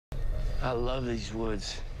I love these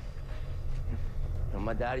woods. You know,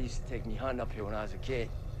 my daddy used to take me hunting up here when I was a kid.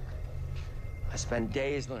 I spent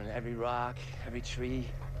days learning every rock, every tree,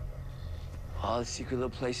 all the secret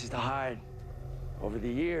little places to hide. Over the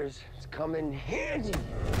years, it's come in handy.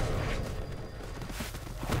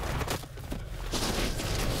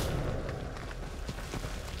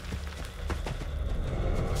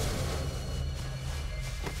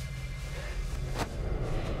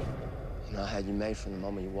 You know, I had you made from the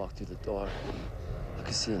moment you walked through the door. I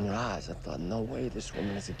could see it in your eyes. I thought, no way this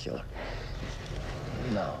woman is a killer.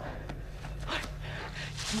 No. What?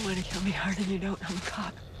 You want to kill me, Harden? You don't. I'm a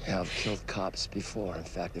cop. Yeah, I've killed cops before. In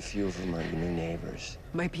fact, a few of them are your new neighbors.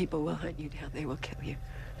 My people will hunt you down. They will kill you.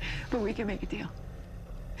 But we can make a deal.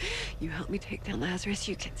 You help me take down Lazarus,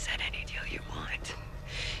 you can set any deal you want.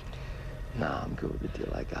 Nah, I'm good with the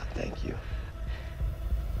deal I got. Thank you.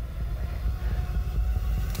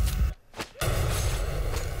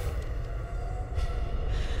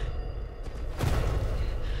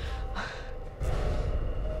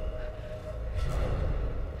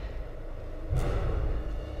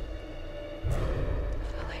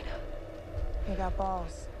 You got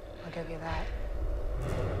balls. I'll give you that.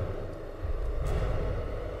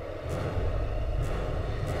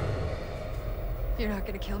 You're not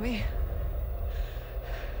gonna kill me?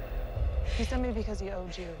 He sent me because he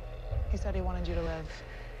owed you. He said he wanted you to live.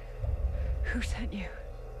 Who sent you?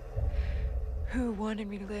 Who wanted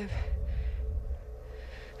me to live?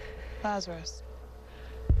 Lazarus.